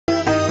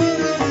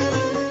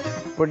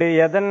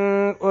புடியதன்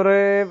ஒரு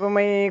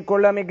உமை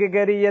குளமிக்கு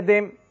கரியதே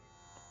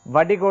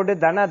வடிகொடு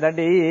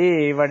தனதடி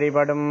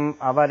வழிபடும்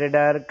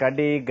அவரிடர்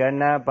கடி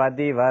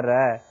கணபதி வர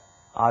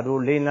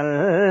அருளினல்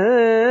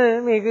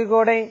மிகு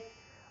கொடை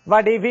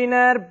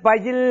வடிவினர்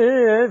பயில்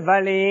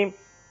வழி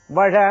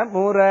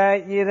வழமுற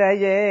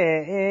இறையே.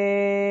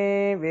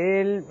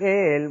 வேல்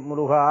வேல்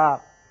முருகா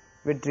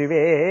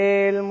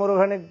வெற்றிவேல்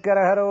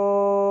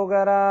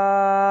முருகனுக்கரகரோகரா.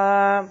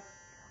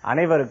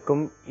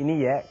 அனைவருக்கும்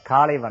இனிய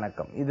காலை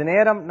வணக்கம். இது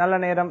நேரம் நல்ல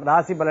நேரம்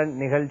ராசி பலன்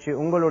நிகழ்ச்சி,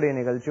 உங்களுடைய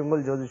நிகழ்ச்சி.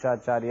 உங்கள்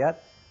ஜோதிஷாச்சாரியார்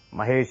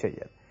மகேஷ்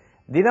ஐயர்.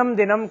 தினம்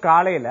தினம்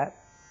காலையில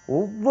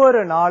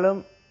ஒவ்வொரு நாளும்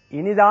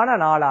இனிதான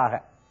நாளாக,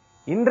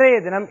 இன்றைய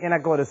தினம்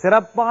எனக்கு ஒரு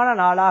சிறப்பான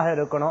நாளாக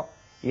இருக்கணும்,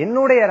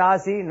 என்னுடைய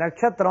ராசி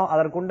நட்சத்திரம்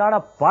அதற்குண்டான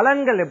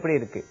பலன்கள் எப்படி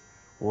இருக்கு,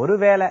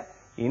 ஒருவேளை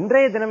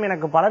இன்றைய தினம்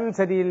எனக்கு பலன்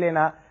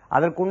சரியில்லைன்னா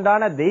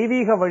அதற்குண்டான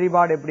தெய்வீக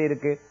வழிபாடு எப்படி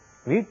இருக்கு,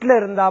 வீட்டில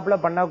இருந்தாப்புல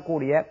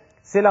பண்ணக்கூடிய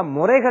சில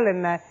முறைகள்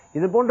என்ன,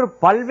 இது போன்று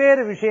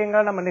பல்வேறு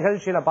விஷயங்கள் நம்ம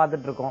நிகழ்ச்சியில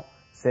பார்த்துட்டு இருக்கோம்.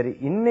 சரி,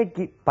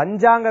 இன்னைக்கு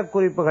பஞ்சாங்க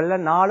குறிப்புகள்ல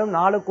நாளும்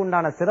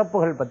நாளுக்குண்டான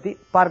சிறப்புகள் பத்தி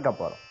பார்க்க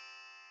போறோம்.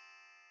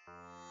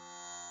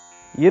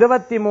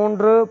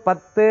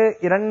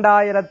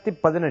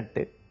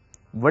 23/10/2018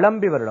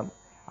 விளம்பி வருடம்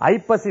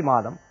ஐப்பசி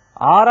மாதம்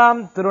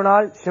 6ஆம்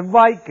திருநாள்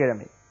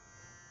செவ்வாய்க்கிழமை.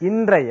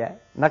 இன்றைய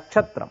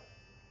நட்சத்திரம்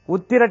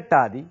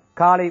உத்திரட்டாதி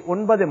காலை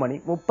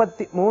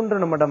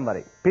 9:33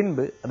 வரை,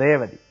 பின்பு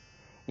ரேவதி.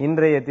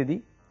 இன்றைய திதி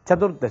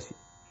சதுர்தசி.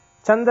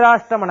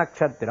 சந்திராஷ்டம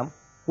நட்சத்திரம்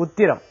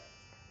உத்திரம்.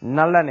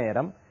 நல்ல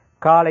நேரம்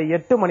காலை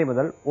 8 மணி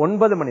முதல்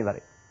 9 மணி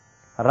வரை.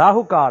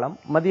 ராகு காலம்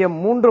மதியம்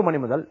 3 மணி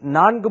முதல்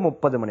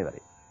 4:30 மணி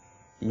வரை.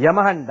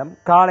 யமகண்டம்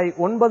காலை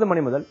 9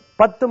 மணி முதல்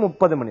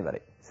 10:30 மணி வரை.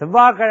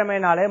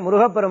 செவ்வாய்க்கிழமைனாலே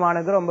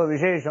முருகப்பெருமானுக்கு ரொம்ப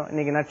விசேஷம்.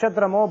 இன்னைக்கு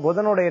நட்சத்திரமோ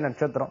புதனுடைய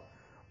நட்சத்திரம்.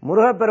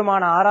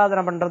 முருகப்பெருமான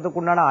ஆராதனை பண்றதுக்கு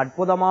உண்டான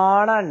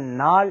அற்புதமான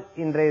நாள்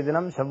இன்றைய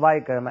தினம்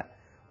செவ்வாய்க்கிழமை.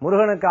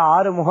 முருகனுக்கு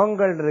 6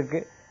 முகங்கள் இருக்கு.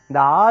 இந்த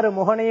 6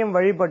 முகனையும்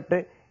வழிபட்டு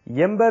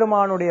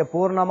எம்பெருமானுடைய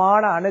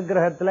பூர்ணமான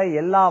அனுகிரகத்துல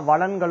எல்லா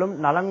வளன்களும்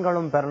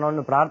நலன்களும்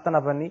பெறணும்னு பிரார்த்தனை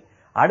பண்ணி,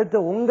 அடுத்து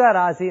உங்க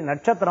ராசி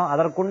நட்சத்திரம்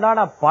அதற்குண்டான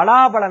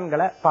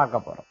பலாபலன்களை பார்க்க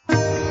போறோம்.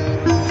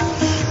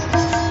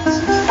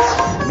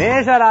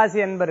 மேஷ ராசி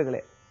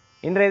என்பர்களே,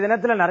 இன்றைய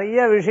தினத்துல நிறைய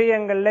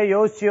விஷயங்கள்ல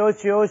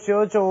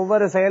யோசிச்சு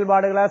ஒவ்வொரு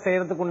செயல்பாடுகளா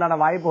செய்யறதுக்கு உண்டான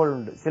வாய்ப்புகள்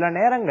உண்டு. சில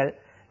நேரங்கள்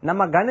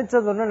நம்ம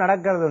கணிச்சது ஒண்ணு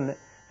நடக்கிறது ஒண்ணு,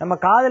 நம்ம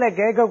காதுல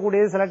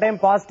கேட்கக்கூடியது சில டைம்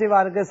பாசிட்டிவா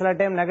இருக்கு, சில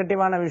டைம்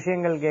நெகட்டிவான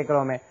விஷயங்கள்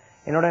கேட்கிறோமே.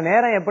 என்னோட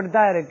நேரம்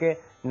எப்படித்தான் இருக்கு,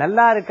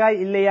 நல்லா இருக்கா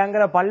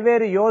இல்லையாங்கிற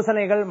பல்வேறு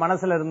யோசனைகள்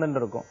மனசுல இருந்துட்டு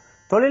இருக்கும்.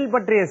 தொழில்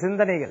பற்றிய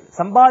சிந்தனைகள்,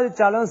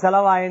 சம்பாதிச்சாலும்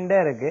செலவாயிண்டே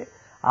இருக்கு,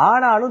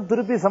 ஆனாலும்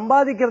திருப்பி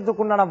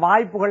சம்பாதிக்கிறதுக்கு உண்டான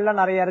வாய்ப்புகள்லாம்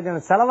நிறைய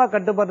இருக்கு. செலவை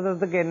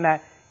கட்டுப்படுத்துறதுக்கு என்ன,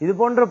 இது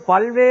போன்ற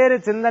பல்வேறு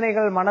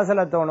சிந்தனைகள் மனசுல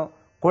தோணும்.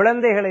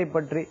 குழந்தைகளை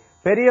பற்றி,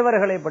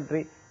 பெரியவர்களை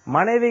பற்றி,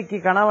 மனைவிக்கு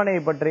கணவனை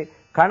பற்றி,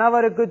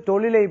 கணவருக்கு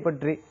தொழிலை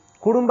பற்றி,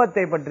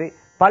 குடும்பத்தை பற்றி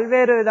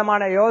பல்வேறு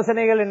விதமான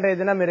யோசனைகள் இன்றைய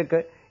தினம்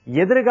இருக்கு.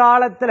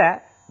 எதிர்காலத்துல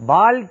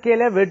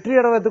வாழ்க்கையில வெற்றி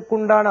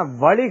அடைவதற்குண்டான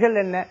வழிகள்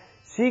என்ன,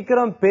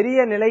 சீக்கிரம் பெரிய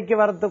நிலைக்கு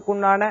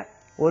வரத்துக்குண்டான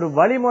ஒரு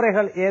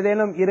வழிமுறைகள்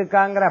ஏதேனும்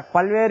இருக்காங்கிற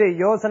பல்வேறு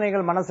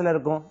யோசனைகள் மனசுல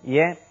இருக்கும்.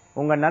 ஏன்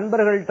உங்க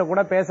நண்பர்கள்ட்ட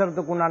கூட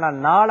பேசுறதுக்குண்டான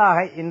நாளாக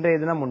இன்றைய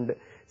தினம் உண்டு.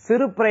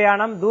 சிறு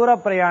பிரயாணம், தூர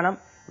பிரயாணம்,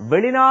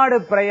 வெளிநாடு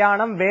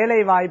பிரயாணம், வேலை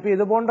வாய்ப்பு,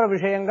 இது போன்ற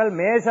விஷயங்கள்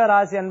மேஷ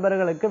ராசி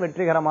அன்பர்களுக்கு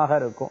வெற்றிகரமாக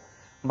இருக்கும்.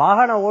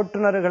 வாகன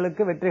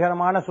ஓட்டுநர்களுக்கு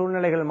வெற்றிகரமான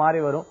சூழ்நிலைகள்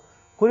மாறி வரும்.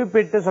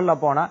 குறிப்பிட்டு சொல்ல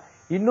போனா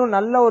இன்னும்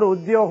நல்ல ஒரு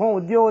உத்தியோகம்,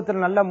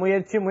 உத்தியோகத்தில் நல்ல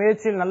முயற்சி,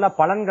 முயற்சியில் நல்ல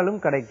பலன்களும்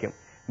கிடைக்கும்.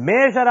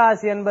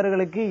 மேஷராசி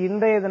என்பவர்களுக்கு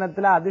இன்றைய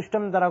தினத்துல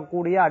அதிர்ஷ்டம்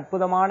தரக்கூடிய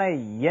அற்புதமான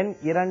எண்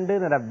 2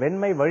 நிற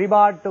வெண்மை.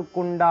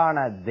 வழிபாட்டுக்குண்டான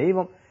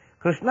தெய்வம்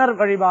கிருஷ்ணர்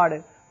வழிபாடு,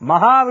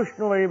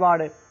 மகாவிஷ்ணு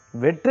வழிபாடு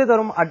வெற்றி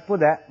தரும்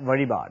அற்புத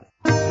வழிபாடு.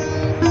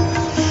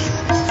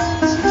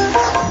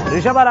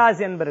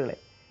 ரிஷபராசி என்பவர்களே,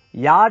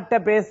 யார்கிட்ட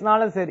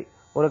பேசினாலும் சரி,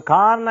 ஒரு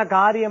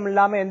காரியம்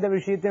இல்லாம எந்த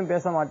விஷயத்தையும்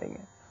பேச மாட்டீங்க,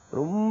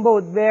 ரொம்ப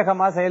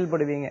உத்வேகமா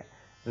செயல்படுவீங்க.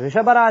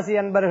 ரிஷபராசி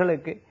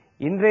அன்பர்களுக்கு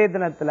இன்றைய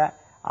தினத்துல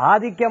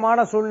ஆதிக்கமான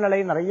சூழ்நிலை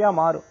நிறைய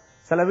மாறும்.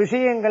 சில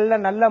விஷயங்கள்ல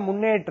நல்ல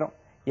முன்னேற்றம்.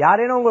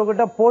 யாரேனும்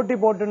உங்ககிட்ட போட்டி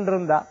போட்டு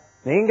இருந்தா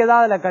நீங்க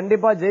தான் அதுல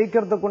கண்டிப்பா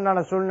ஜெயிக்கிறதுக்கு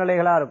உண்டான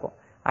சூழ்நிலைகளா இருக்கும்.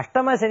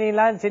 அஷ்டம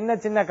சனிலாம் சின்ன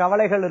சின்ன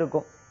கவலைகள்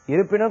இருக்கும்,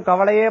 இருப்பினும்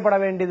கவலையே பட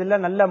வேண்டியதில்லை,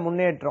 நல்ல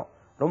முன்னேற்றம்.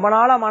 ரொம்ப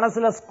நாளா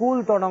மனசுல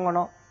ஸ்கூல்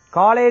தொடங்கணும்,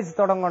 காலேஜ்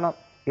தொடங்கணும்,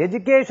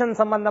 எஜுகேஷன்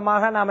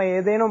சம்பந்தமாக நாம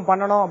ஏதேனும்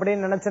பண்ணணும்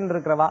அப்படின்னு நினைச்சுட்டு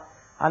இருக்கிறவா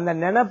அந்த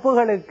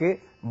நினைப்புகளுக்கு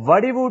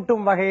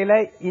வடிவூட்டும் வகையில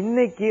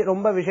இன்னைக்கு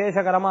ரொம்ப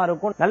விசேஷகரமா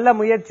இருக்கும். நல்ல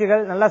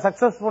முயற்சிகள் நல்ல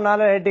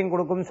சக்சஸ்ஃபுல்லான ரேட்டிங்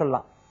கொடுக்கும்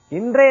சொல்லலாம்.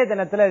 இன்றைய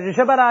தினத்துல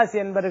ரிஷபராசி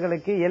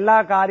என்பவர்களுக்கு எல்லா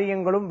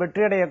காரியங்களும்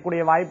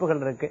வெற்றியடையக்கூடிய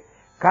வாய்ப்புகள் இருக்கு.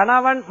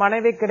 கணவன்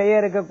மனைவிக்கிடையே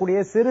இருக்கக்கூடிய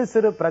சிறு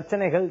சிறு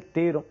பிரச்சனைகள்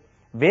தீரும்.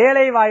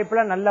 வேலை வாய்ப்புல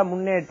நல்ல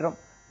முன்னேற்றம்,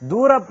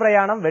 தூர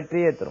பிரயாணம்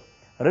வெற்றியை தரும்.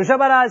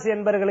 ரிஷபராசி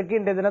என்பவர்களுக்கு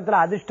இன்றைய தினத்துல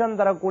அதிர்ஷ்டம்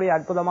தரக்கூடிய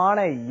அற்புதமான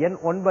எண்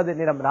 9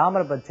 நிறம்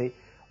ராமர் பச்சை.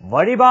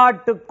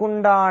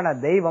 வழிபாட்டுக்குண்டான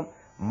தெய்வம்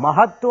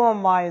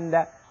மகத்துவம் வாய்ந்த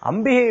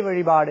அம்பிகை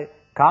வழிபாடு,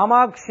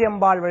 காமாட்சி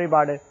அம்பாள்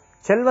வழிபாடு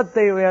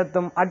செல்வத்தை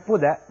உயர்த்தும்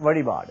அற்புத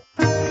வழிபாடு.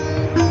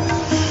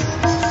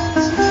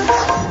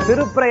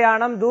 சிறு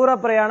பிரயாணம், தூர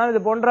பிரயாணம்,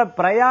 இது போன்ற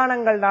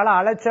பிரயாணங்கள்னால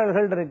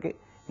அலைச்சல்கள் இருக்கு.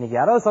 இன்னைக்கு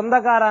யாரோ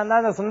சொந்தக்காரா இருந்தா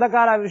அந்த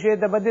சொந்தக்கார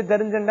விஷயத்தை பத்தி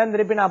தெரிஞ்சுட்டேன்,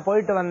 திருப்பி நான்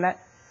போயிட்டு வந்தேன்.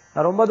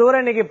 நான் ரொம்ப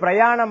தூரம் இன்னைக்கு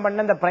பிரயாணம்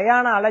பண்ண, இந்த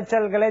பிரயாண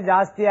அலைச்சல்களே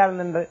ஜாஸ்தியா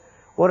இருந்துட்டு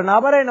ஒரு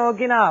நபரை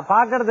நோக்கி நான்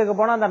பாக்குறதுக்கு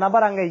போனா அந்த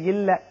நபர் அங்க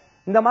இல்ல.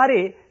 இந்த மாதிரி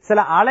சில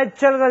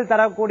அலைச்சல்கள்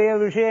தரக்கூடிய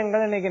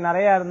விஷயங்கள் இன்னைக்கு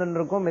நிறைய இருந்துட்டு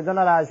இருக்கும்.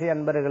 மிதுன ராசி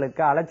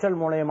அன்பர்களுக்கு அலைச்சல்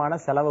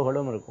மூலியமான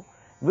செலவுகளும் இருக்கும்.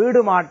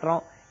 வீடு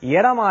மாற்றம்,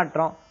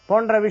 இடமாற்றம்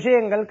போன்ற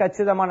விஷயங்கள்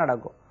கச்சிதமா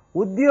நடக்கும்.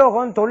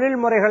 உத்தியோகம், தொழில்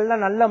முறைகள்ல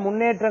நல்ல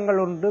முன்னேற்றங்கள்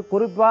உண்டு.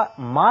 குறிப்பா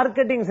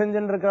மார்க்கெட்டிங்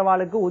செஞ்சுட்டு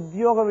இருக்கிறவாளுக்கு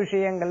உத்தியோக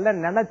விஷயங்கள்ல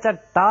நினைச்ச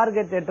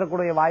டார்கெட்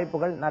எட்டக்கூடிய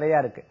வாய்ப்புகள்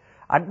நிறைய இருக்கு.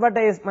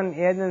 அட்வர்டைஸ்மெண்ட்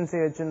ஏஜென்சி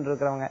வச்சுட்டு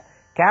இருக்கிறவங்க,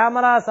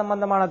 கேமரா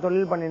சம்பந்தமான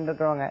தொழில் பண்ணிட்டு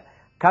இருக்கிறவங்க,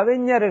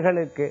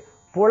 கவிஞர்களுக்கு,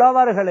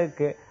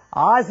 புலவர்களுக்கு,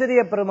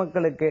 ஆசிரியர்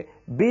பெருமக்களுக்கு,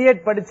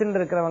 பிஎட் படிச்சுட்டு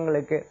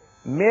இருக்கிறவங்களுக்கு,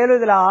 மேலும்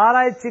இதுல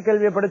ஆராய்ச்சி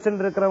கல்வியை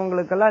படிச்சுட்டு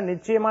இருக்கிறவங்களுக்கு எல்லாம்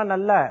நிச்சயமா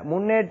நல்ல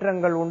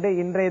முன்னேற்றங்கள் உண்டு.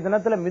 இன்றைய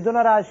தினத்துல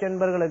மிதுன ராசி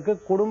என்பவர்களுக்கு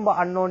குடும்ப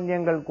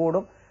அன்னோன்யங்கள்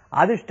கூடும்,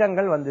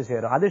 அதிர்ஷ்டங்கள் வந்து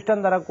சேரும்.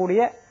 அதிர்ஷ்டம்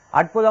தரக்கூடிய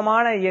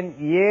அற்புதமான எண்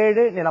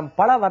 7, நிறம்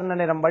பல வர்ண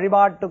நிறம்.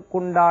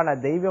 வழிபாட்டுக்குண்டான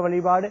தெய்வ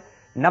வழிபாடு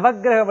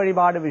நவக்கிரக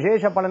வழிபாடு,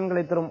 விசேஷ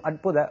பலன்களை தரும்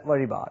அற்புத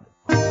வழிபாடு.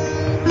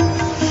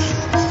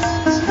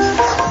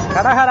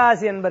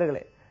 கடகராசி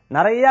என்பர்களே,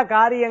 நிறைய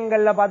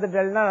காரியங்கள்ல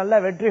பார்த்துட்டேன்னா நல்ல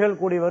வெற்றிகள்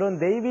கூடி வரும்.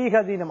 தெய்வீக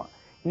அதீனமா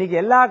இன்னைக்கு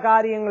எல்லா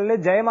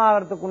காரியங்களிலும்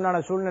ஜெயமாகறதுக்கு உண்டான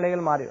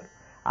சூழ்நிலைகள் மாறி வரும்.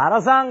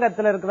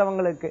 அரசாங்கத்தில்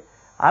இருக்கிறவங்களுக்கு,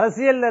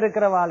 அரசியல்ல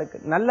இருக்கிறவங்களுக்கு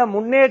நல்ல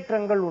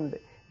முன்னேற்றங்கள் உண்டு.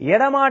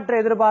 இடமாற்ற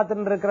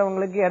எதிர்பார்த்துட்டு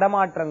இருக்கிறவங்களுக்கு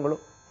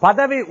இடமாற்றங்களும்,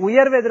 பதவி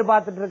உயர்வு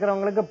எதிர்பார்த்துட்டு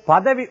இருக்கிறவங்களுக்கு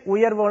பதவி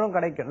உயர்வுகளும்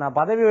கிடைக்கும். நான்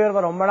பதவி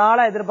உயர்வை ரொம்ப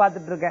நாளா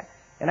எதிர்பார்த்துட்டு இருக்கேன்,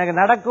 எனக்கு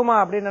நடக்குமா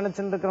அப்படின்னு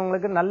நினைச்சுட்டு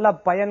இருக்கிறவங்களுக்கு நல்ல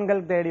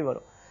பயன்கள் தேடி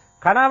வரும்.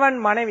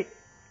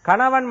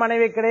 கணவன்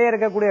மனைவிக்கிடையே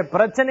இருக்கக்கூடிய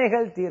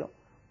பிரச்சனைகள் தீரும்.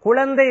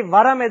 குழந்தை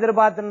வரம்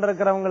எதிர்பார்த்துட்டு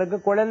இருக்கிறவங்களுக்கு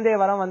குழந்தை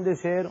வரம் வந்து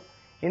சேரும்.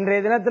 இன்றைய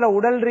தினத்துல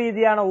உடல்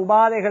ரீதியான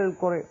உபாதைகள்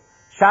குறையும்.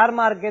 ஷேர்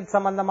மார்க்கெட்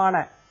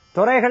சம்பந்தமான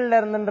துறைகள்ல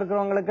இருந்து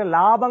இருக்கிறவங்களுக்கு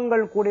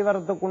லாபங்கள் கூடி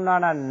வரத்துக்கு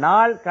உண்டான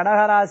நாள்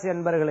கடகராசி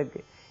என்பவர்களுக்கு.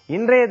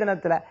 இன்றைய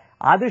தினத்துல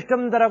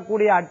அதிர்ஷ்டம்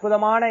தரக்கூடிய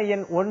அற்புதமான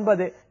எண்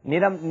 9,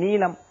 நிறம்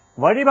நீலம்.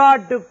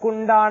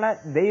 வழிபாட்டுக்குண்டான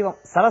தெய்வம்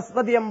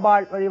சரஸ்வதி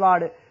அம்பாள்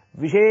வழிபாடு,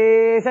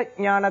 விசேஷ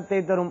ஞானத்தை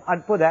தரும்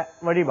அற்புத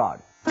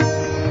வழிபாடு.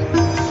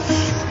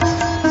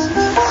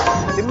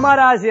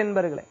 சிம்மராசி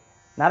என்பவர்களே,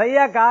 நிறைய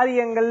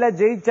காரியங்கள்ல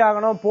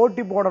ஜெயிச்சாகணும்,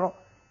 போட்டி போடணும்.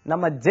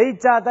 நம்ம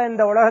ஜெயிச்சாதான்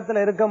இந்த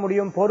உலகத்துல இருக்க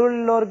முடியும், பொருள்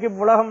எல்லோருக்கும்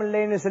உலகம்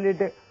இல்லைன்னு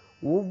சொல்லிட்டு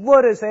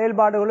ஒவ்வொரு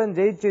செயல்பாடுகளும்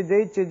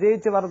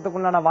ஜெயிச்சு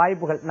வரதுக்குண்டான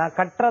வாய்ப்புகள். நான்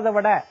கற்றதை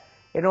விட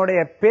என்னுடைய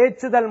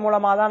பேச்சுதல்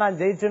மூலமா தான் நான்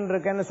ஜெயிச்சுட்டு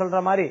இருக்கேன்னு சொல்ற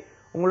மாதிரி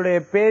உங்களுடைய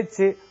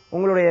பேச்சு,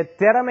 உங்களுடைய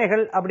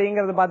திறமைகள்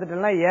அப்படிங்கறது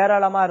பார்த்துட்டீங்கன்னா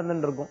ஏராளமா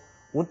இருந்துட்டு இருக்கும்.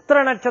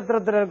 உத்திர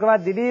நட்சத்திரத்தில் இருக்கிறவா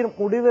திடீர்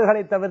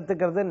முடிவுகளை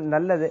தவிர்த்துக்கிறது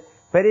நல்லது.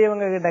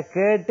 பெரியவங்க கிட்ட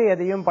கேட்டு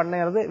எதையும்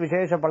பண்ணுறது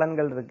விசேஷ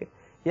பலன்கள் இருக்கு.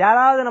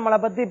 யாராவது நம்மளை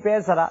பத்தி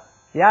பேசுறா,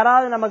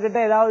 யாராவது நம்ம கிட்ட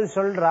ஏதாவது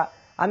சொல்றா,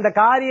 அந்த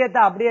காரியத்தை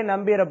அப்படியே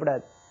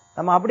நம்பிடக்கூடாது.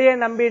 நம்ம அப்படியே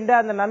நம்பிட்டு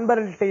அந்த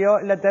நண்பர்கள்கிட்டயோ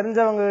இல்ல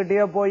தெரிஞ்சவங்க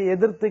கிட்டயோ போய்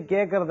எதிர்த்து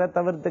கேட்கறத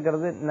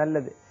தவிர்த்துக்கிறது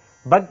நல்லது.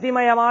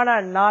 பக்திமயமான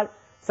நாள்.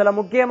 சில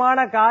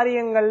முக்கியமான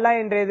காரியங்கள்லாம்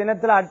இன்றைய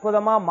தினத்துல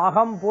அற்புதமா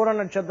மகம் பூர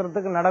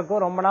நட்சத்திரத்துக்கு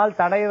நடக்கும். ரொம்ப நாள்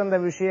தடை இருந்த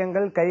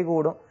விஷயங்கள்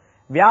கைகூடும்.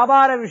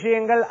 வியாபார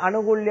விஷயங்கள்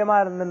அனுகூல்யமா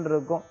இருந்துட்டு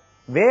இருக்கும்.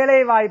 வேலை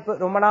வாய்ப்பு,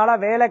 ரொம்ப நாளா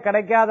வேலை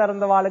கிடைக்காத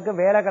இருந்தவாளுக்கு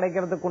வேலை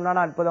கிடைக்கிறதுக்கு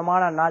உண்டான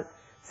அற்புதமான நாள்.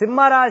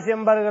 சிம்மராசி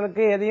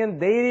என்பவர்களுக்கு எதையும்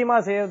தைரியமா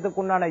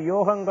செய்யறதுக்கு உண்டான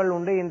யோகங்கள்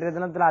உண்டு. இன்றைய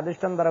தினத்தில்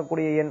அதிர்ஷ்டம்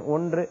தரக்கூடிய எண்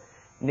 1,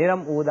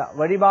 நிறம் ஊதா.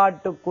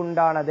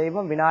 வழிபாட்டுக்குண்டான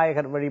தெய்வம்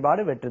விநாயகர்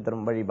வழிபாடு, வெற்றி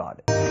தரும்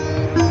வழிபாடு.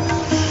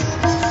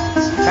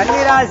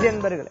 கன்னிராசி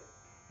என்பவர்களே,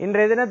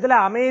 இன்றைய தினத்துல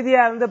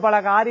அமைதியா இருந்து பல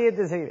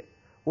காரியத்தை செய்வேன்.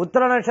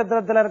 உத்திர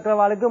நட்சத்திரத்தில்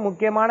இருக்கிறவாளுக்கு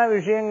முக்கியமான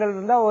விஷயங்கள்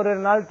இருந்தா ஒரு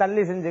நாள்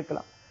தள்ளி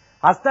செஞ்சுக்கலாம்.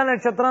 ஹஸ்த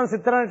நட்சத்திரம்,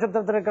 சித்திர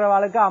நட்சத்திரத்தில்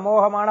இருக்கிறவாளுக்கு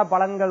அமோகமான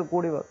பலன்கள்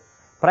கூடி வரும்.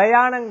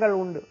 பிரயாணங்கள்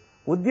உண்டு.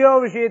 உத்தியோக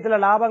விஷயத்துல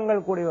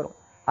லாபங்கள் கூடி வரும்.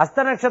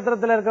 ஹஸ்த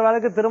நட்சத்திரத்தில்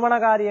இருக்கிறவாளுக்கு திருமண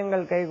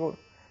காரியங்கள்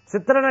கைகூடும்.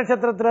 சித்திர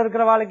நட்சத்திரத்தில்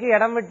இருக்கிறவாளுக்கு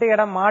இடம் விட்டு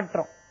இடம்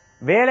மாற்றம்,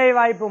 வேலை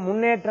வாய்ப்பு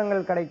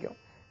முன்னேற்றங்கள் கிடைக்கும்.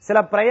 சில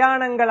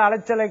பிரயாணங்கள்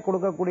அலைச்சலை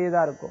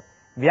கொடுக்கக்கூடியதா இருக்கும்.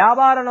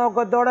 வியாபார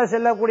நோக்கத்தோட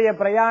செல்லக்கூடிய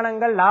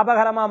பிரயாணங்கள்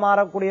லாபகரமா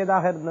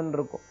மாறக்கூடியதாக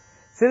இருந்துருக்கும்.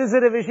 சிறு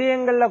சிறு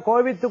விஷயங்கள்ல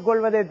கோபித்துக்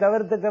கொள்வதை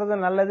தவிர்த்துக்கிறது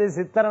நல்லது.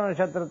 சித்திர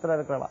நட்சத்திரத்தில்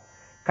இருக்கிறவா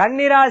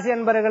கன்னிராசி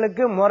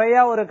என்பவர்களுக்கு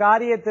முறையா ஒரு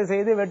காரியத்தை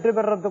செய்து வெற்றி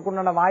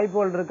பெறறதுக்குண்டான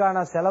வாய்ப்புகள் இருக்கு.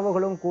 ஆனா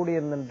செலவுகளும் கூடி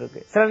இருந்துட்டு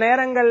இருக்கு. சில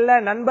நேரங்கள்ல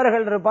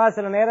நண்பர்கள் இருப்பா,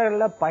 சில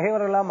நேரங்கள்ல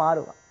பகைவர்களா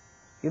மாறுவா.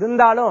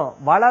 இருந்தாலும்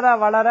வளர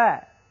வளர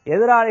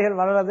எதிராளிகள்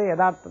வளர்றது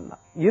யதார்த்தம்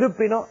தான்.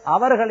 இருப்பினும்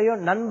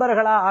அவர்களையும்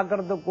நண்பர்களா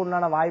ஆக்கிறதுக்கு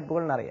உண்டான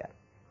வாய்ப்புகள் நிறைய.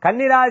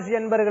 கன்னிராசி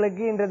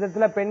என்பவர்களுக்கு இந்த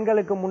விதத்துல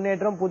பெண்களுக்கு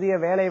முன்னேற்றம், புதிய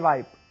வேலை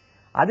வாய்ப்பு.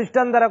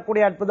 அதிர்ஷ்டம்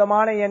தரக்கூடிய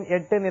அற்புதமான எண்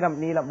 8, நிறம்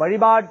நீலம்.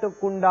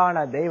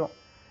 வழிபாட்டுக்குண்டான தெய்வம்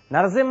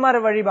நரசிம்மர்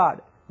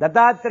வழிபாடு,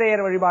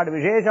 தத்தாத்திரேயர் வழிபாடு,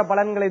 விசேஷ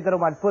பலன்களை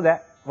தரும் அற்புத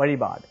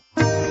வழிபாடு.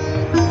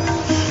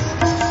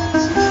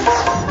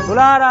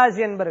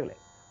 துளாராசி என்பவர்களே,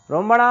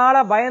 ரொம்ப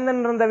நாளா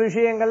பயந்துன்னு இருந்த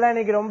விஷயங்கள்லாம்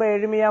இன்னைக்கு ரொம்ப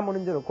எளிமையா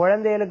முடிஞ்சிடும்.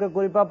 குழந்தைகளுக்கு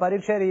குறிப்பா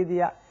பரீட்சை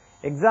ரீதியா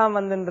எக்ஸாம்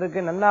வந்துட்டு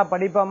இருக்கு. நல்லா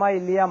படிப்போமா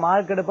இல்லையா,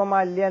 மார்க் எடுப்போமா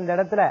இல்லையா, இந்த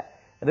இடத்துல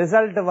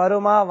ரிசல்ட்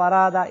வருமா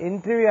வராதா,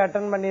 இன்டர்வியூ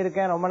அட்டன்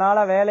பண்ணிருக்கேன், ரொம்ப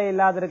நாளா வேலை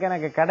இல்லாத இருக்கேன்,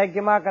 எனக்கு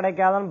கிடைக்குமா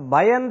கிடைக்காதான்னு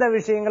பயந்த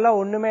விஷயங்கள்லாம்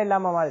ஒண்ணுமே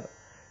இல்லாம மாறிடும்.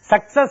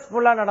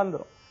 சக்சஸ்ஃபுல்லா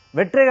நடந்துரும்,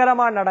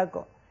 வெற்றிகரமா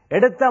நடக்கும்.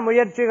 எடுத்த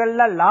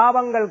முயற்சிகள்ல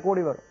லாபங்கள்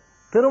கூடி வரும்.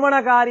 திருமண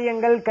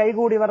காரியங்கள்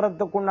கைகூடி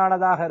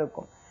வர்றதுக்குண்டானதாக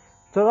இருக்கும்.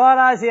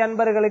 துளாராசி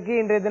அன்பர்களுக்கு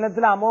இன்றைய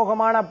தினத்தில்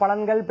அமோகமான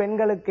பலன்கள்,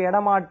 பெண்களுக்கு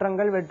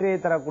இடமாற்றங்கள் வெற்றியை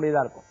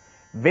தரக்கூடியதா இருக்கும்.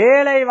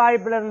 வேலை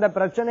வாய்ப்பில் இருந்த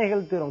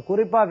பிரச்சனைகள் தீரும்.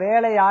 குறிப்பா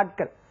வேலை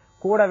ஆட்கள்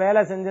கூட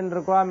வேலை செஞ்சுட்டு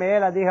இருக்கவா,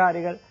 மேல்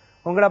அதிகாரிகள்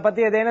உங்களை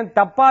பத்தி ஏதேனும்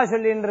தப்பா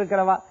சொல்லிட்டு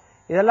இருக்கிறவா,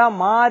 இதெல்லாம்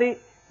மாறி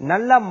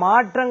நல்ல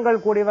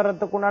மாற்றங்கள் கூடி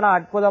வர்றதுக்குண்டான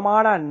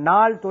அற்புதமான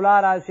நாள்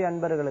துளாராசி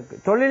அன்பர்களுக்கு.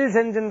 தொழில்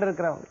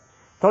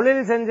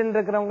செஞ்சுட்டு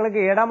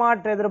இருக்கிறவங்களுக்கு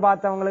இடமாற்ற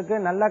எதிர்பார்த்தவங்களுக்கு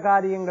நல்ல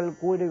காரியங்கள்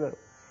கூடி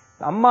வரும்.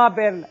 அம்மா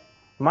பேர்ல,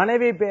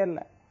 மனைவி பேர்ல,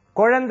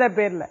 குழந்தை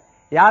பேர்ல,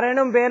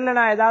 யாரேனும் பேர்ல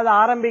நான் ஏதாவது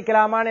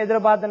ஆரம்பிக்கலாமான்னு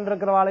எதிர்பார்த்துட்டு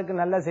இருக்கிறவாளுக்கு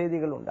நல்ல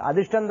செய்திகள் உண்டு.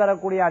 அதிர்ஷ்டம்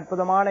தரக்கூடிய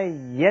அற்புதமான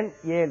எண்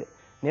 7,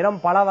 நிறம்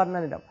பலவர்ண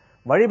நிறம்.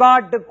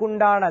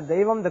 வழிபாட்டுக்குண்டான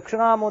தெய்வம்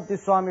தட்சிணாமூர்த்தி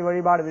சுவாமி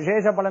வழிபாடு.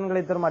 விசேஷ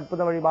பலன்களை தரும்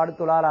அற்புத வழிபாடு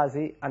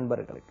துளாராசி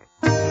அன்பர்களுக்கு.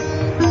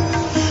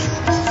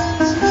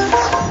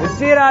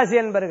 விருச்சிகராசி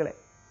அன்பர்களே,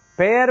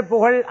 பெயர்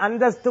புகழ்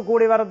அந்தஸ்து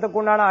கூடி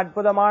வரத்துக்குண்டான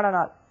அற்புதமான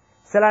நாள்.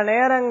 சில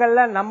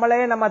நேரங்கள்ல நம்மளே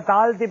நம்ம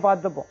தாழ்த்தி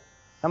பார்த்துப்போம்.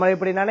 நம்ம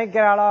இப்படி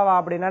நினைக்கிறாளா, அவ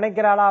அப்படி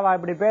நினைக்கிறாளா, அவ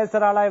இப்படி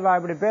பேசுறாளா, இவ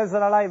இப்படி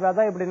பேசுறாளா,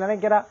 இவதான் இப்படி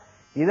நினைக்கிறா,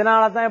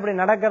 இதனாலதான் இப்படி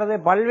நடக்கிறது.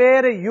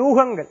 பல்வேறு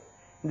யூகங்கள்.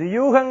 இந்த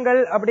யூகங்கள்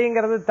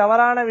அப்படிங்கிறது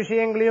தவறான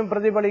விஷயங்களையும்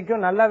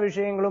பிரதிபலிக்கும், நல்ல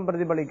விஷயங்களும்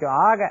பிரதிபலிக்கும்.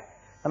 ஆக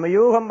நம்ம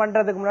யூகம்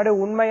பண்றதுக்கு முன்னாடி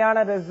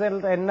உண்மையான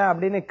ரிசல்ட் என்ன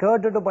அப்படின்னு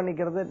கேட்டுட்டு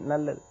பண்ணிக்கிறது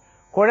நல்லது.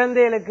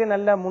 குழந்தைகளுக்கு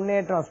நல்ல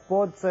முன்னேற்றம்,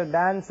 ஸ்போர்ட்ஸ்,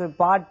 டான்ஸ்,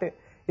 பாட்டு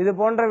இது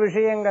போன்ற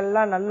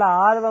விஷயங்கள்லாம் நல்ல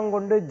ஆர்வம்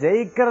கொண்டு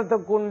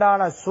ஜெயிக்கிறதுக்கு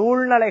உண்டான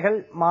சூழ்நிலைகள்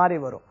மாறி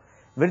வரும்.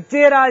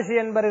 விருச்சிகராசி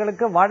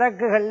என்பவர்களுக்கு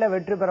வழக்குகள்ல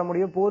வெற்றி பெற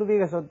முடியும்.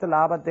 பூர்வீக சொத்து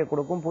லாபத்தை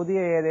கொடுக்கும்.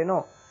 புதிய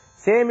ஏதேனும்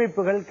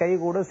சேமிப்புகள்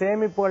கைகூடும்.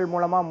 சேமிப்புகள்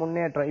மூலமா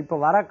முன்னேற்றம். இப்ப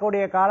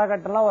வரக்கூடிய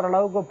காலகட்டம்லாம்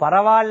ஓரளவுக்கு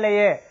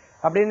பரவாயில்லையே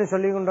அப்படின்னு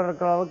சொல்லி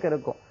கொண்டிருக்கிற அளவுக்கு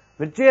இருக்கும்.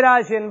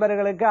 விருச்சிகராசி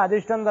என்பவர்களுக்கு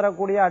அதிர்ஷ்டம்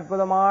தரக்கூடிய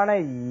அற்புதமான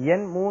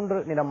எண் 3,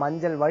 நிறம்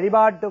மஞ்சள்.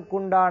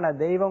 வழிபாட்டுக்குண்டான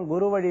தெய்வம்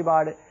குரு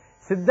வழிபாடு.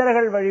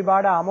 சித்தர்கள்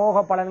வழிபாடு அமோக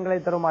பலன்களை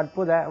தரும்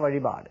அற்புத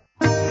வழிபாடு.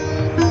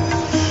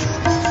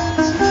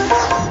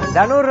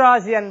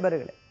 தனுராசி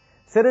அன்பர்களே,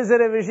 சிறு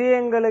சிறு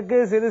விஷயங்களுக்கு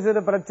சிறு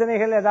சிறு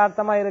பிரச்சனைகள்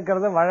யதார்த்தமா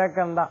இருக்கிறது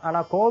வழக்கம்தான். ஆனா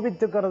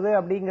கோபித்துக்கிறது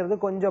அப்படிங்கிறது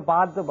கொஞ்சம்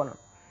பார்த்து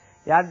பண்ணணும்.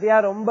 யார்த்தையா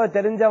ரொம்ப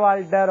தெரிஞ்ச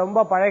வாழ்க்கை,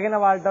 ரொம்ப பழகின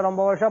வாழ்க்கை,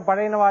 ரொம்ப வருஷம்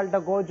பழகின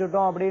வாழ்க்கை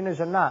கோச்சுட்டோம் அப்படின்னு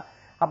சொன்னா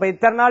அப்ப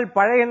இத்தனை நாள்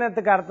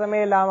பழகினத்துக்கு அர்த்தமே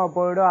இல்லாம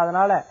போயிடும்.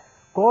 அதனால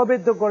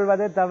கோபித்துக்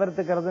கொள்வதை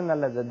தவிர்த்துக்கிறது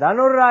நல்லது.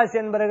 தனுராசி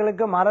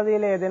என்பவர்களுக்கு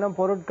மறதியில ஏதேனும்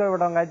பொருட்கள்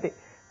விடங்காட்டி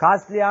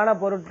காஸ்ட்லியான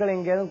பொருட்கள்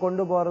எங்கேயும்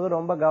கொண்டு போறது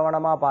ரொம்ப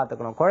கவனமா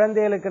பாத்துக்கணும்.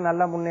 குழந்தைகளுக்கு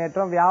நல்ல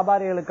முன்னேற்றம்,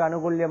 வியாபாரிகளுக்கு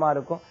அனுகூல்யமா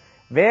இருக்கும்.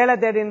 வேலை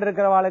தேடிட்டு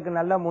இருக்கிறவாளுக்கு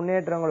நல்ல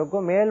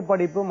முன்னேற்றங்களுக்கும், மேல்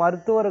படிப்பு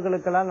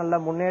மருத்துவர்களுக்கெல்லாம் நல்ல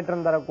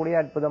முன்னேற்றம் தரக்கூடிய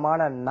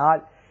அற்புதமான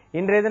நாள்.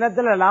 இன்றைய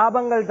தினத்துல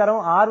லாபங்கள்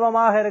தரும்.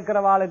 ஆர்வமாக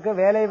இருக்கிறவாளுக்கு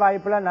வேலை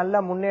வாய்ப்புல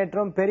நல்ல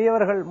முன்னேற்றம்,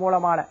 பெரியவர்கள்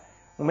மூலமான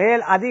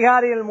மேல்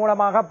அதிகாரிகள்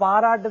மூலமாக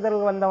பாராட்டுதல்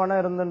வந்தவன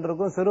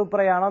இருந்துருக்கும். சிறு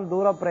பிரயாணம்,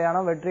 தூர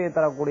பிரயாணம் வெற்றியை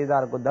தரக்கூடியதா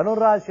இருக்கும்.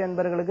 தனுராசி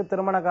என்பவர்களுக்கு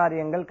திருமண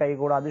காரியங்கள்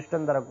கைகூட.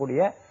 அதிர்ஷ்டம்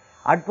தரக்கூடிய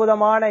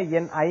அற்புதமான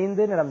எண்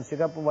 5, நிறம்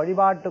சிகப்பு.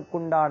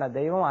 வழிபாட்டுக்குண்டான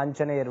தெய்வம்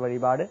ஆஞ்சநேயர்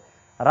வழிபாடு.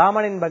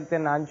 ராமனின்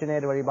பக்தன்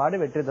ஆஞ்சநேயர் வழிபாடு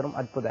வெற்றி தரும்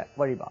அற்புத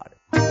வழிபாடு.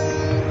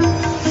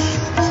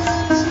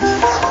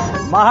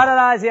 மகர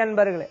ராசி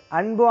அன்பர்களே,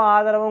 அன்பும்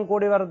ஆதரவும்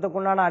கூடி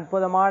வரத்துக்குண்டான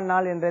அற்புதமான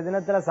நாள். இன்றைய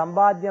தினத்துல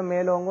சம்பாத்தியம்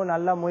மேலோங்கும்.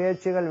 நல்ல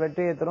முயற்சிகள்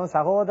வெற்றியை தரும்.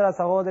 சகோதர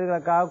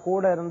சகோதரிகளுக்காக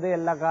கூட இருந்து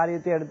எல்லா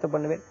காரியத்தையும் எடுத்து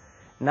பண்ணுவேன்.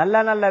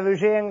 நல்ல நல்ல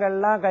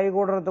விஷயங்கள்லாம்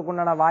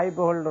கைகூடுறதுக்குண்டான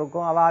வாய்ப்புகள்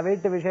இருக்கும். அவ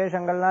வீட்டு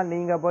விசேஷங்கள்லாம்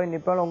நீங்க போய்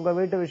நிப்பாள். உங்க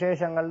வீட்டு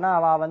விசேஷங்கள்னா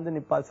அவ வந்து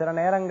நிப்பாள். சில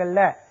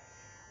நேரங்கள்ல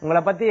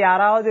உங்களை பத்தி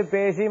யாராவது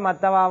பேசி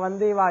மத்தவா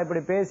வந்து இவா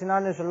இப்படி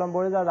பேசினான்னு சொல்லும்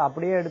பொழுது அதை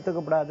அப்படியே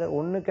எடுத்துக்கப்படாது.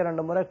 1க்கு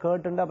 2 முறை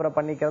கேட்டுண்டு அப்புறம்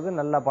பண்ணிக்கிறது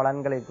நல்ல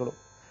பலன்களை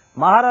கொடுக்கும்.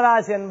 மகர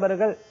ராசி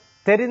என்பவர்கள்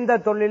தெரிந்த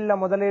தொழில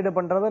முதலீடு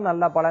பண்றது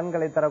நல்ல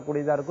பலன்களை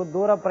தரக்கூடியதா இருக்கும்.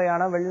 தூர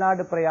பிரயாணம்,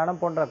 வெளிநாடு பிரயாணம்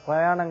போன்ற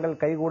பிரயாணங்கள்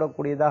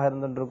கைகூடக்கூடியதாக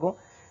இருந்துருக்கும்.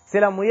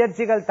 சில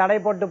முயற்சிகள்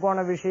தடைப்பட்டு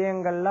போன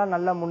விஷயங்கள்லாம்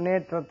நல்ல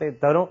முன்னேற்றத்தை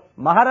தரும்.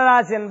 மகர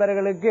ராசி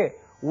என்பவர்களுக்கு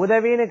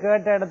உதவின்னு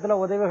கேட்ட இடத்துல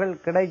உதவிகள்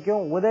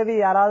கிடைக்கும். உதவி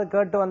யாராவது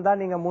கேட்டு வந்தா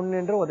நீங்க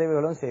முன்னின்று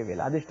உதவிகளும்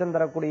செய்வீர்கள். அதிர்ஷ்டம்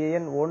தரக்கூடிய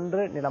எண்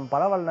 1, நிறம்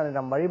பலவர்ண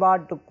நிறம்.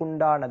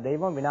 வழிபாட்டுக்குண்டான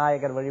தெய்வம்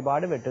விநாயகர்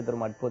வழிபாடு வெற்றி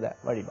தரும் அற்புத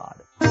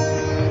வழிபாடு.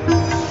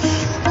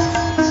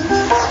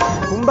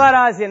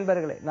 கும்பராசி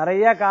என்பவர்களே,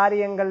 நிறைய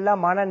காரியங்கள்ல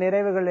மன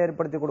நிறைவுகள்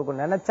ஏற்படுத்தி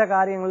கொடுக்கும். நினைச்ச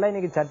காரியங்கள்ல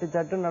இன்னைக்கு சட்டு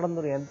சட்டு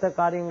நடந்துடும். எந்த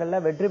காரியங்கள்ல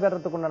வெற்றி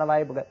பெறத்துக்குண்டான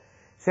வாய்ப்புகள்.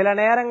 சில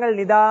நேரங்கள்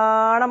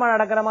நிதானமா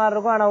நடக்கிற மாதிரி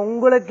இருக்கும். ஆனா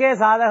உங்களுக்கே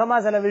சாதகமா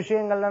சில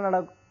விஷயங்கள்லாம்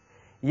நடக்கும்.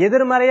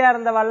 எதிர்மறையா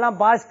இருந்தவெல்லாம்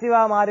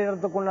பாசிட்டிவா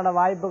மாறிறதுக்குண்டான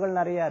வாய்ப்புகள்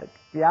நிறைய இருக்கு.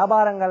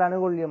 வியாபாரங்கள்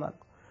அனுகூல்யமா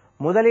இருக்கும்.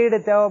 முதலீடு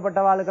தேவைப்பட்ட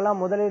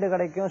வாழ்க்கெல்லாம் முதலீடு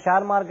கிடைக்கும்.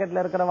 ஷேர்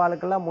மார்க்கெட்ல இருக்கிற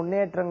வாழ்க்கெல்லாம்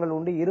முன்னேற்றங்கள்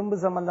உண்டு. இரும்பு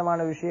சம்பந்தமான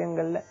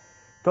விஷயங்கள்ல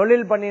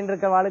தொழில் பண்ணிட்டு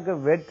இருக்க வாழ்க்கை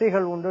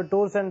வெற்றிகள் உண்டு.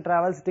 Tours and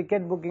travels,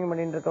 ticket booking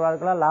பண்ணிட்டு இருக்க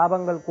வாழ்க்கெல்லாம்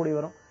லாபங்கள் கூடி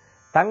வரும்.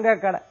 தங்க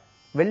கடை,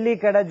 வெள்ளி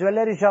கடை,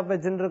 ஜுவல்லரி ஷாப்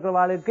வச்சுட்டு இருக்கிற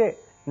வாழ்க்கை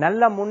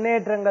நல்ல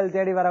முன்னேற்றங்கள்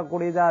தேடி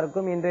வரக்கூடியதா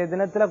இருக்கும். இன்றைய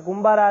தினத்துல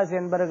கும்பராசி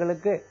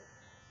என்பவர்களுக்கு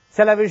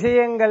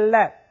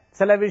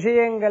சில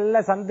விஷயங்கள்ல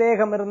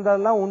சந்தேகம்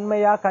இருந்ததெல்லாம்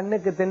உண்மையா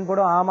கண்ணுக்கு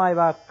தென்படும். ஆமா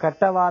இவ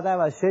கட்டவாத,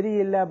 இவ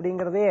சரியில்லை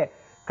அப்படிங்கறதே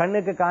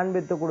கண்ணுக்கு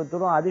காண்பித்து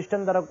கொடுத்துரும்.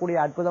 அதிர்ஷ்டம் தரக்கூடிய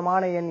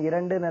அற்புதமான எண்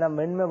 2, நிறம்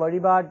வெண்மை.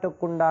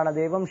 வழிபாட்டுக்குண்டான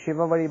தெய்வம்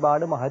சிவ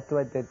வழிபாடு,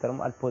 மகத்துவத்தை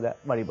தரும் அற்புத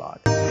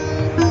வழிபாடு.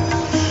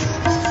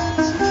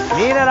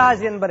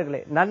 மீனராசி என்பர்களே,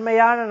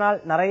 நன்மையான நாள்.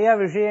 நிறைய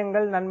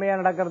விஷயங்கள் நன்மையா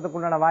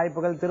நடக்கிறதுக்குண்டான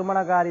வாய்ப்புகள், திருமண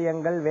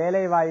காரியங்கள்,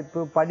 வேலை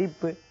வாய்ப்பு,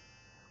 படிப்பு.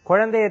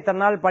 குழந்தைய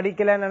தன்னால்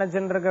படிக்கலன்னு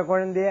நினைச்சுட்டு இருக்க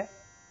குழந்தைய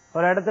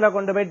ஒரு இடத்துல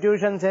கொண்டு போய்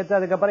டியூஷன் சேர்த்து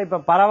அதுக்கப்புறம்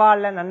இப்ப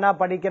பரவாயில்ல நன்னா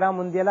படிக்கிறான்.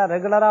 முந்தியெல்லாம்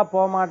ரெகுலரா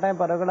போக மாட்டேன்,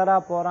 இப்ப ரெகுலரா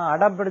போறான்.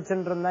 அடம்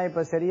பிடிச்சுட்டு இருந்தான்,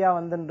 இப்ப சரியா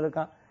வந்துட்டு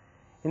இருக்கான்.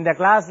 இந்த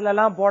கிளாஸ்ல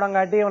எல்லாம்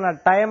போனங்காட்டி இவனை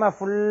டைமை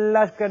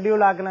ஃபுல்லா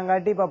ஸ்கெடியூல்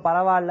ஆக்கினங்காட்டி இப்ப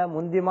பரவாயில்ல,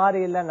 முந்தி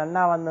மாதிரி இல்ல,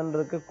 நன்னா வந்துட்டு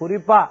இருக்கு.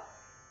 குறிப்பா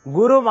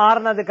குரு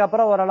மாறினதுக்கு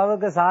அப்புறம்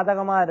ஓரளவுக்கு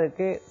சாதகமா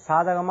இருக்கு,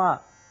 சாதகமா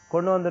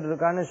கொண்டு வந்துட்டு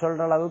இருக்கான்னு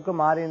சொல்ற அளவுக்கு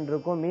மாறின்னு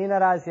இருக்கும்.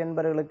 மீனராசி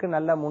என்பவர்களுக்கு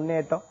நல்ல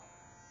முன்னேற்றம்.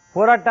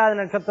 புரட்டாதி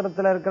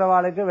நட்சத்திரத்தில்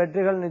இருக்கிறவாளுக்கு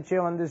வெற்றிகள்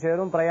நிச்சயம் வந்து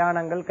சேரும்.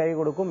 பிரயாணங்கள் கை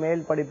கொடுக்கும்.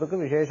 மேல் படிப்புக்கு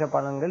விசேஷ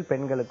பலன்கள்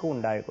பெண்களுக்கு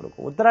உண்டாகி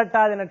கொடுக்கும்.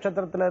 உத்திரட்டாதி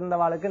நட்சத்திரத்தில்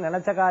இருந்தவாளுக்கு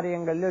நினைச்ச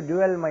காரியங்கள்லயும்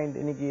டியூவல் மைண்ட்.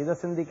 இன்னைக்கு இதை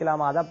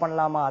சிந்திக்கலாமா, அதை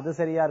பண்ணலாமா, அது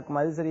சரியா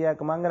இருக்குமா, அது சரியா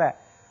இருக்குமாங்கிற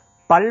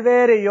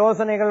பல்வேறு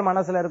யோசனைகள்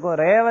மனசுல இருக்கும்.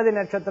 ரேவதி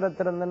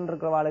நட்சத்திரத்திலிருந்து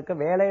இருக்கிறவாளுக்கு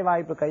வேலை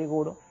வாய்ப்பு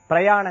கைகூடும்.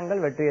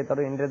 பிரயாணங்கள் வெற்றியை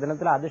தரும். இன்றைய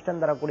தினத்தில்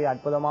அதிர்ஷ்டம் தரக்கூடிய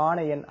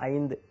அற்புதமான எண்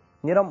 5,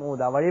 நிறம்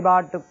ஊதா.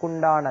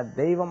 வழிபாட்டுக்குண்டான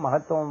தெய்வம்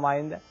மகத்துவம்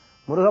வாய்ந்த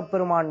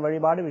முருகப்பெருமான்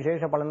வழிபாடு,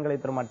 விசேஷ பலன்களை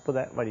தரும் அற்புத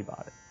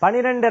வழிபாடு.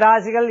 12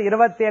 ராசிகள்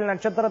 27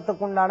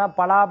 நட்சத்திரத்துக்குண்டான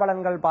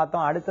பலாபலன்கள்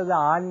பார்த்தோம். அடுத்தது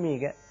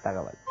ஆன்மீக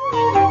தகவல்.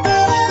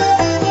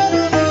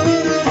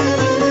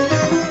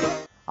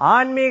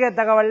 ஆன்மீக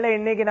தகவல்ல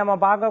இன்னைக்கு நம்ம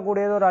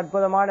பார்க்கக்கூடியது ஒரு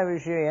அற்புதமான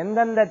விஷயம்.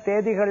 எந்தெந்த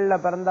தேதிகள்ல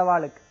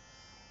பிறந்தவாளுக்கு,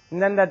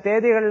 இந்தந்த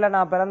தேதிகள்ல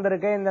நான்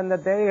பிறந்திருக்கேன், இந்தந்த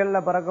தேதிகள்ல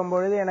பிறக்கும்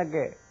பொழுது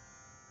எனக்கு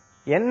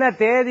என்ன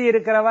தேதி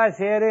இருக்கிறவா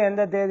சேரு,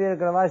 எந்த தேதி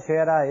இருக்கிறவா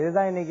சேரா,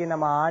 இதுதான் இன்னைக்கு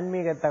நம்ம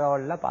ஆன்மீக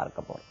தகவல்ல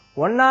பார்க்க போறோம்.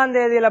 1ஆம்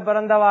தேதியில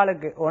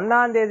பிறந்தவாளுக்கு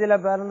 1ஆம் தேதியில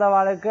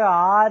பிறந்தவாளுக்கு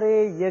 6,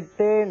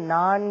 8,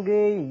 4,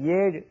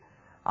 7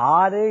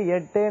 6,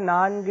 8,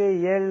 4,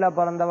 7ல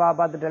பிறந்தவா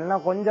பார்த்துட்டேன்னா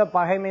கொஞ்சம்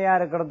பகைமையா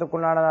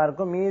இருக்கிறதுக்குள்ளானதா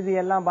இருக்கும். மீதி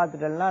எல்லாம்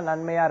பார்த்துட்டேன்னா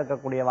நன்மையா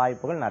இருக்கக்கூடிய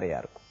வாய்ப்புகள்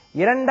நிறைய இருக்கும்.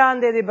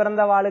 2ஆம் தேதி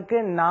பிறந்தவாளுக்கு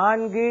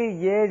 4,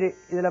 7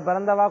 இதுல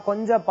பிறந்தவா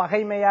கொஞ்சம்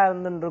பகைமையா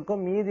இருந்துட்டு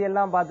இருக்கும். மீதி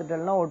எல்லாம்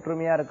பார்த்துட்டேன்னா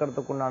ஒற்றுமையா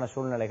இருக்கிறதுக்குண்டான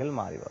சூழ்நிலைகள்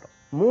மாறி வரும்.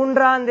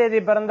 3ஆம் தேதி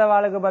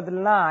பிறந்தவாளுக்கு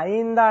பார்த்தீங்கன்னா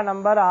 5ஆம்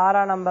நம்பர்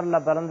 6ஆம் நம்பர்ல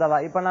பிறந்தவா.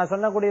 இப்ப நான்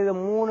சொல்லக்கூடியது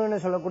 3ன்னு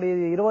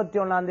சொல்லக்கூடியது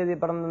 21ஆம் தேதி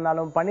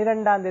பிறந்திருந்தாலும்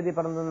 12ஆம் தேதி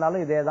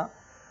பிறந்திருந்தாலும் இதேதான்.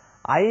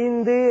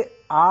 5,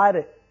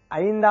 6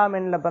 5ஆம்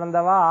எண்ணில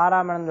பிறந்தவா,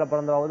 6ஆம் எண்ணில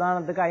பிறந்தவா.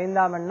 உதாரணத்துக்கு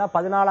 5ஆம் எண்ணா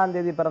 14ஆம்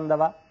தேதி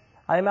பிறந்தவா,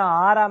 அதே மாதிரி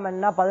 6ஆம்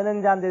எண்ணா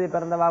 15ஆம் தேதி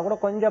பிறந்தவா கூட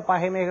கொஞ்சம்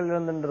பகைமைகள்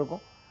இருந்துட்டு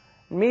இருக்கும்.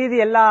 மீதி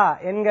எல்லா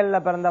எண்கள்ல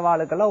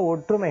பிறந்தவாளுக்கெல்லாம்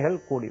ஒற்றுமைகள்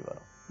கூடி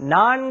வரும்.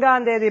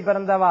 4ஆம் தேதி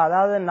பிறந்தவா,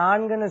 அதாவது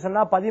 4ன்னு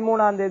சொன்னா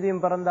 13ஆம்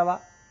தேதியும் பிறந்தவா,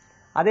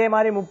 அதே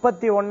மாதிரி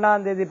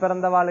 31ஆம் தேதி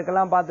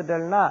பிறந்தவாளுக்கெல்லாம்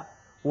பார்த்துட்டேன்னா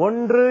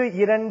 1,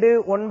 2,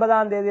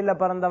 9ஆம் தேதியில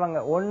பிறந்தவங்க,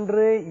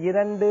 1,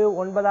 2,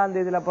 9ஆம்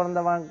தேதியில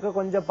பிறந்தவங்களுக்கு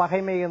கொஞ்சம்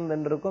பகைமை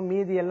இருந்துட்டு இருக்கும்.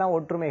 மீதி எல்லாம்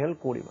ஒற்றுமைகள்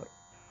கூடி வரும்.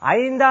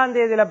 5ஆம்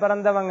தேதியில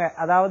பிறந்தவங்க,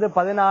 அதாவது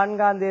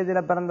 14ஆம்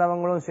தேதியில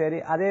பிறந்தவங்களும் சரி,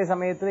 அதே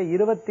சமயத்துல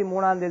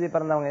 23ஆம் தேதி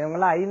பிறந்தவங்க,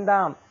 இவங்கெல்லாம்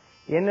 5ஆம்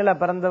எண்ணில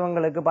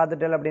பிறந்தவங்களுக்கு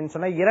பார்த்துட்டேன் அப்படின்னு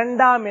சொன்னா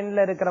 2ஆம்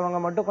எண்ணில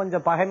இருக்கிறவங்க மட்டும்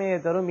கொஞ்சம் பகைமையை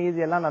தரும்.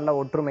 மீதி எல்லாம் நல்ல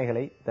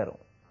ஒற்றுமைகளை தரும்.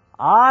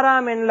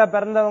 6ஆம் எண்ணில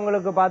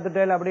பிறந்தவங்களுக்கு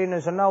பார்த்துட்டேன் அப்படின்னு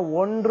சொன்னா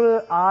 1,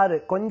 6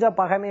 கொஞ்சம்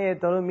பகைமையை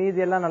தரும். மீதி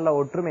எல்லாம் நல்ல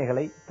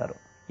ஒற்றுமைகளை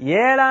தரும்.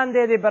 7ஆம்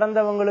தேதி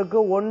பிறந்தவங்களுக்கு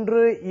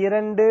 1,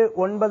 2,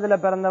 9ல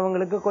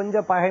பிறந்தவங்களுக்கு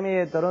கொஞ்சம்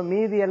பகைமையை தரும்.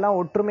 மீதி எல்லாம்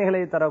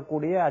ஒற்றுமைகளை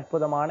தரக்கூடிய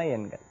அற்புதமான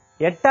எண்கள்.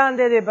 8ஆம்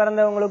தேதி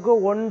பிறந்தவங்களுக்கு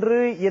 1,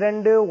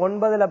 2,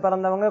 9ல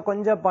பிறந்தவங்க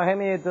கொஞ்சம்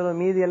பகைமையை தரும்.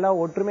 மீதி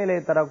எல்லாம் ஒற்றுமைகளை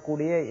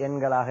தரக்கூடிய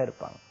எண்களாக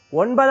இருப்பாங்க.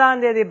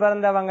 9ஆம் தேதி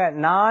பிறந்தவங்க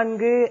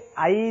 4,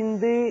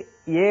 5,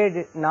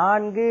 7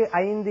 4,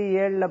 5,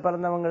 7ல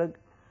பிறந்தவங்களுக்கு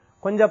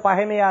கொஞ்சம்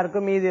பகைமையா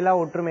இருக்கும். மீதி எல்லாம்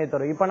ஒற்றுமை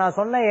தரும். இப்ப நான்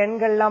சொன்ன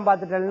எண்கள் எல்லாம்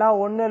பார்த்துட்டேன்னா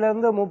 1ல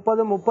இருந்து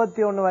 30,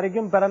 31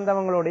 வரைக்கும்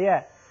பிறந்தவங்களுடைய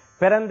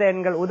பிறந்த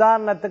எண்கள்.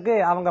 உதாரணத்துக்கு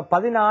அவங்க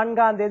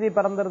 14ஆம் தேதி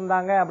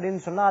பிறந்திருந்தாங்க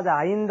அப்படின்னு சொன்னா அது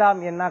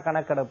 5ஆம் எண்ணா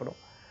கணக்கெடுப்படும்.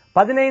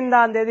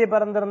 15ஆம் தேதி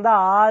பிறந்திருந்தா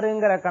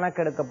 6ங்கிற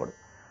கணக்கு எடுக்கப்படும்.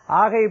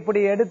 ஆக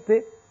இப்படி எடுத்து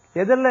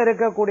எதிரில்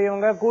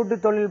இருக்கக்கூடியவங்க, கூட்டு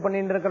தொழில்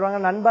பண்ணிட்டு இருக்கிறவங்க,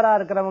 நண்பரா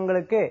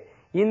இருக்கிறவங்களுக்கு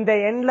இந்த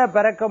எண்ல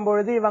பிறக்கும்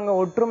பொழுது இவங்க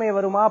ஒற்றுமை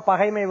வருமா,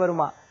 பகைமை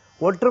வருமா?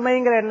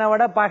 ஒற்றுமைங்கிற எண்ணை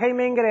விட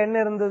பகைமைங்கிற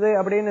எண்ணம் இருந்தது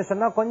அப்படின்னு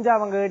சொன்னா கொஞ்சம்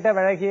அவங்க கிட்ட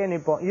விலகியே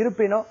நிற்போம்.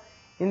 இருப்பினும்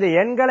இந்த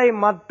எண்களை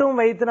மட்டும்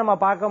வைத்து நம்ம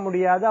பார்க்க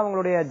முடியாது.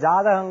 அவங்களுடைய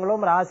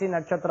ஜாதகங்களும் ராசி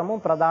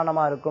நட்சத்திரமும்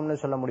பிரதானமா இருக்கும்னு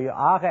சொல்ல முடியும்.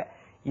 ஆக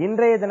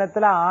இன்றைய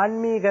தினத்துல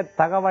ஆன்மீக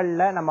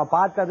தகவல்ல நம்ம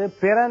பார்த்தது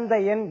பிறந்த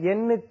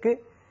எண்ணுக்கு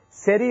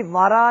சரி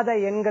வராத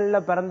எண்கள்ல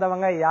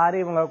பிறந்தவங்க யாரு,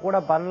 இவங்க கூட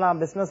பண்ணலாம்,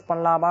 பிசினஸ்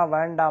பண்ணலாமா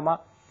வேண்டாமா,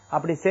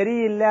 அப்படி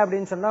சரியில்லை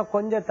அப்படின்னு சொன்னா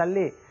கொஞ்சம்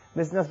தள்ளி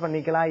பிசினஸ்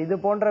பண்ணிக்கலாம். இது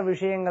போன்ற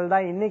விஷயங்கள்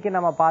தான் இன்னைக்கு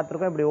நம்ம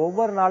பார்த்திருக்கோம். இப்படி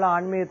ஒவ்வொரு நாளும்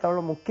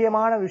ஆன்மீகத்தோட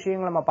முக்கியமான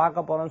விஷயங்கள் நம்ம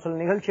பார்க்க போறோம்னு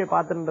சொல்லி நிகழ்ச்சியை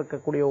பார்த்துட்டு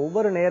இருக்கக்கூடிய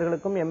ஒவ்வொரு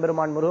நேயர்களுக்கும்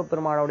எம்பெருமான்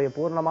முருகப்பெருமானுடைய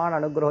பூர்ணமான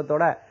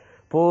அனுகிரகத்தோட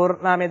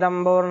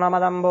பூர்ணமிதம்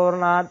பூர்ணமதம்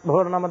பூர்ணாத்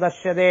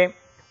பூர்ணமுதஷ்யதே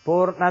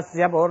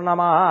பூர்ணஸ்ய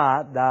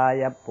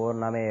பூர்ணமாதாய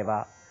பூர்ணமேவா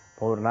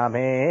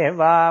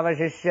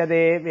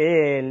பூர்ணமேவாவசிஷ்யதே.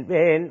 வேல்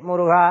வேல்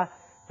முருகா,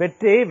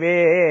 வெற்றி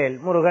வேல்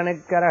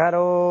முருகனுக்கு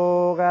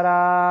அரகரோகரா.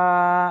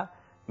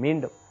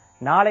 மீண்டும்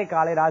நாளை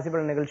காலை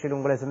ராசிபலன் நிகழ்ச்சியில்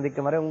உங்களை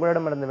சந்திக்கும் வரை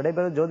உங்களிடமிருந்து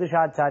விடைபெறும்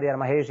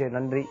ஜோதிஷாச்சாரியார் மகேஷ்.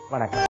 நன்றி,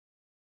 வணக்கம்.